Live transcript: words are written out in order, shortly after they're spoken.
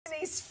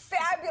these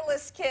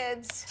fabulous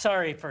kids.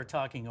 Sorry for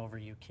talking over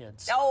you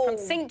kids. Oh, From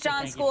St.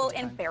 John School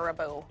in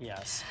Baraboo.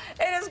 Yes.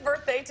 It is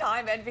birthday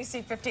time.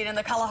 NBC 15 in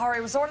the Kalahari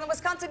Resort in the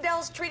Wisconsin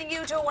Dells treating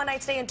you to a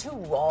one-night stay and 2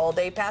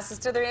 all-day passes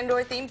to their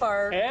indoor theme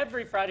park.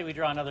 Every Friday we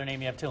draw another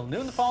name you have till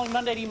noon the following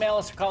Monday to email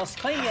us or call us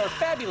to claim your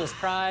fabulous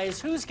prize.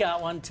 Who's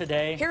got one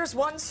today? Here's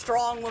one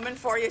strong woman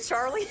for you,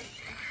 Charlie.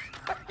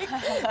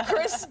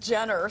 Kris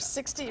Jenner,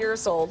 60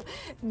 years old,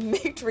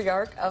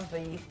 matriarch of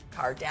the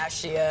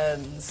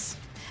Kardashians.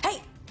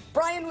 Hey,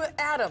 Bryan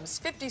Adams,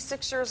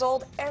 56 years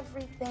old.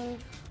 Everything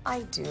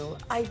I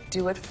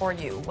do it for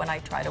you when I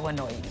try to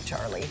annoy you,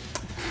 Charlie.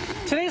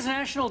 Today's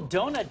National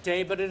Donut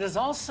Day, but it is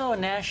also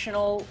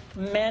National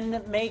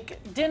Men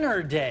Make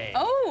Dinner Day.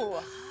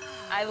 Oh,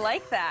 I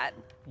like that.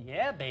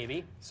 Yeah,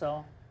 baby.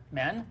 So,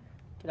 men,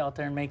 get out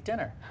there and make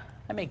dinner.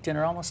 I make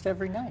dinner almost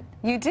every night.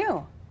 You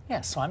do?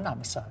 Yeah, so I'm not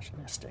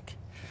misogynistic.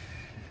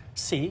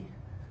 See?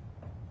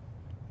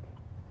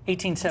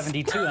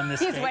 1872 on this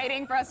He's date.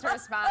 waiting for us to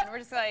respond. We're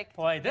just like,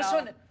 Boy, this no.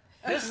 one...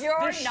 This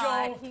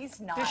He's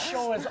not. This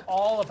show is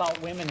all about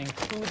women,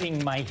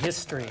 including my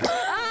history.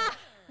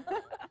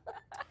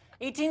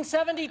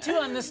 1872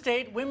 on this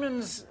date,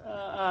 women's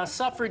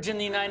suffrage in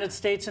the United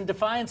States. In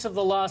defiance of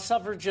the law,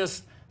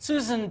 suffragist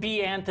Susan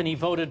B. Anthony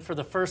voted for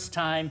the first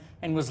time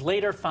and was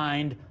later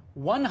fined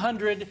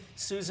 100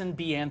 Susan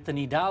B.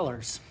 Anthony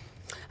dollars.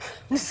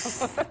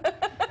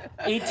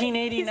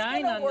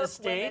 1889 on this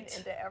date.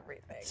 Into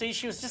everything. See,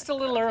 she was just a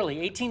little early.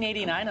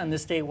 1889 on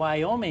this date,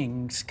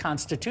 Wyoming's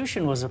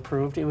Constitution was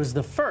approved. It was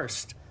the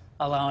first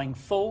allowing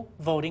full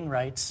voting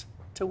rights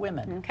to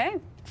women. Okay.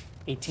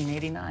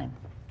 1889.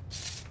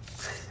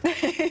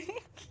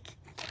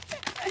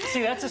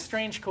 See, that's a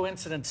strange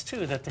coincidence,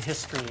 too, that the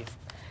history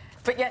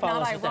But yet not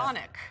follows with that.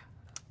 ironic.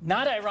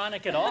 Not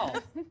ironic at all.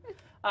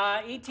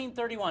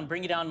 1831,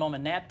 bring you down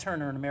moment. Nat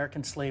Turner, an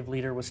American slave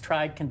leader, was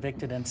tried,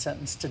 convicted, and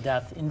sentenced to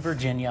death in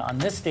Virginia on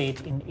this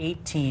date in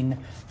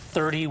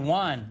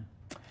 1831.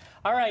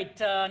 All right,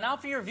 now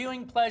for your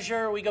viewing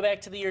pleasure, we go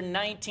back to the year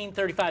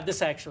 1935.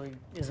 This actually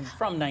isn't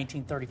from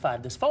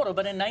 1935, this photo,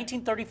 but in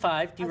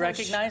 1935, do you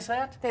recognize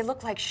that? They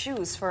look like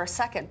shoes for a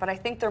second, but I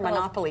think they're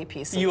Monopoly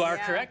pieces. You are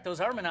correct.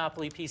 Those are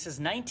Monopoly pieces.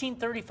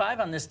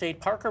 1935 on this date,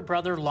 Parker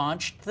Brothers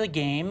launched the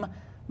game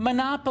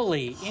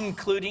Monopoly,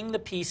 including the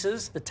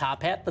pieces, the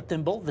top hat, the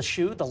thimble, the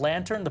shoe, the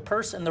lantern, the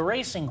purse, and the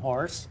racing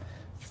horse.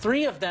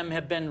 3 of them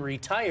have been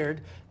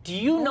retired. Do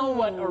you know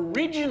what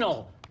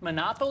original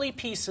Monopoly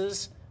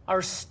pieces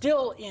are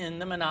still in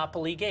the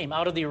Monopoly game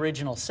out of the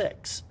original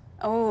 6?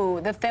 Oh,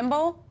 the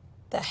thimble?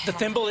 The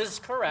thimble is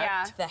correct.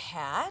 Yeah. The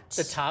hat.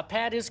 The top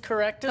hat is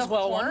correct as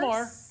well. horse, One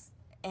more.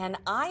 And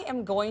I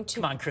am going to...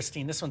 Come on,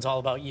 Christine. This one's all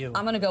about you.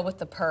 I'm going to go with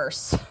the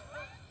purse.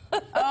 Oh,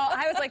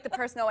 I was like the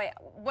person. No, wait.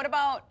 What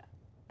about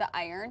the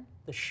iron?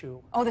 The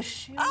shoe. Oh, the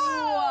shoe.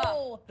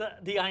 Oh!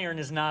 The iron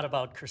is not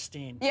about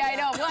Christine. Yeah, I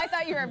know. Well, I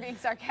thought you were being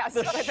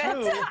sarcastic The with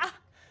shoe, it.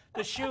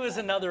 the shoe is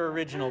another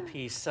original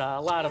piece. A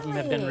lot of them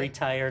have been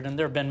retired, and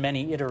there have been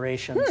many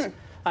iterations.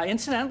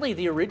 Incidentally,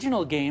 the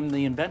original game,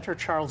 the inventor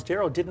Charles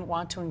Darrow didn't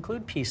want to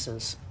include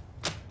pieces.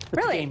 With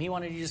Really? the game. He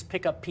wanted you to just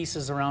pick up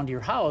pieces around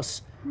your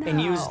house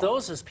and use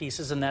those as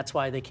pieces, and that's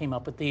why they came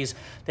up with these.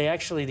 They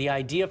actually, the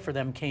idea for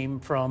them came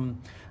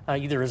from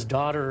either his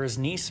daughter or his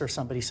niece or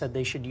somebody said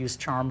they should use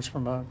charms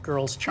from a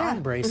girl's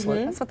charm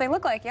bracelet. That's what they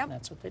look like, yep.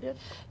 That's what they did.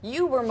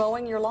 You were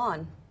mowing your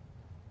lawn.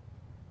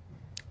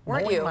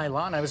 Weren't Mowing you? my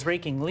lawn, I was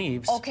raking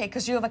leaves. Okay,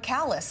 because you have a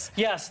callus.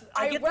 Yes,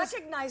 I get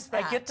recognize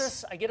that.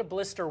 I get a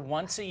blister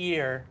once a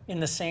year in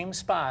the same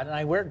spot, and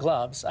I wear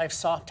gloves. I have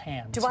soft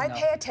hands. Do I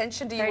pay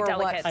attention to you Very or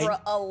what? delicate. For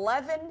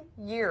 11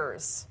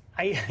 years.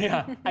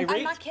 I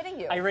I'm not kidding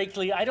you. I rake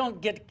leaves. I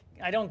don't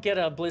get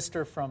a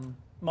blister from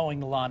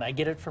mowing the lawn. I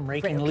get it from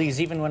raking the leaves,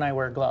 even when I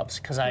wear gloves,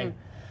 because I'm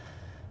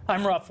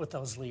rough with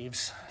those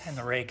leaves and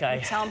the rake.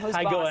 tell 'em who's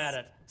I go boss. at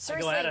it.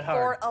 Seriously, I go at it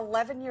hard. for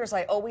 11 years,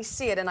 I always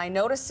see it, and I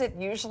notice it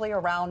usually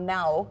around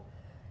now.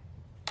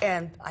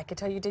 And I could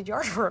tell you did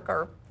yard work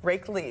or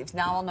rake leaves.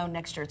 Now I'll know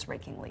next year it's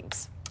raking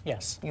leaves.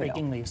 Yes, You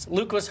raking leaves.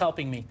 Luke was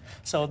helping me,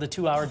 so the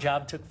 2-hour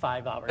job took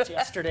 5 hours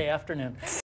yesterday afternoon.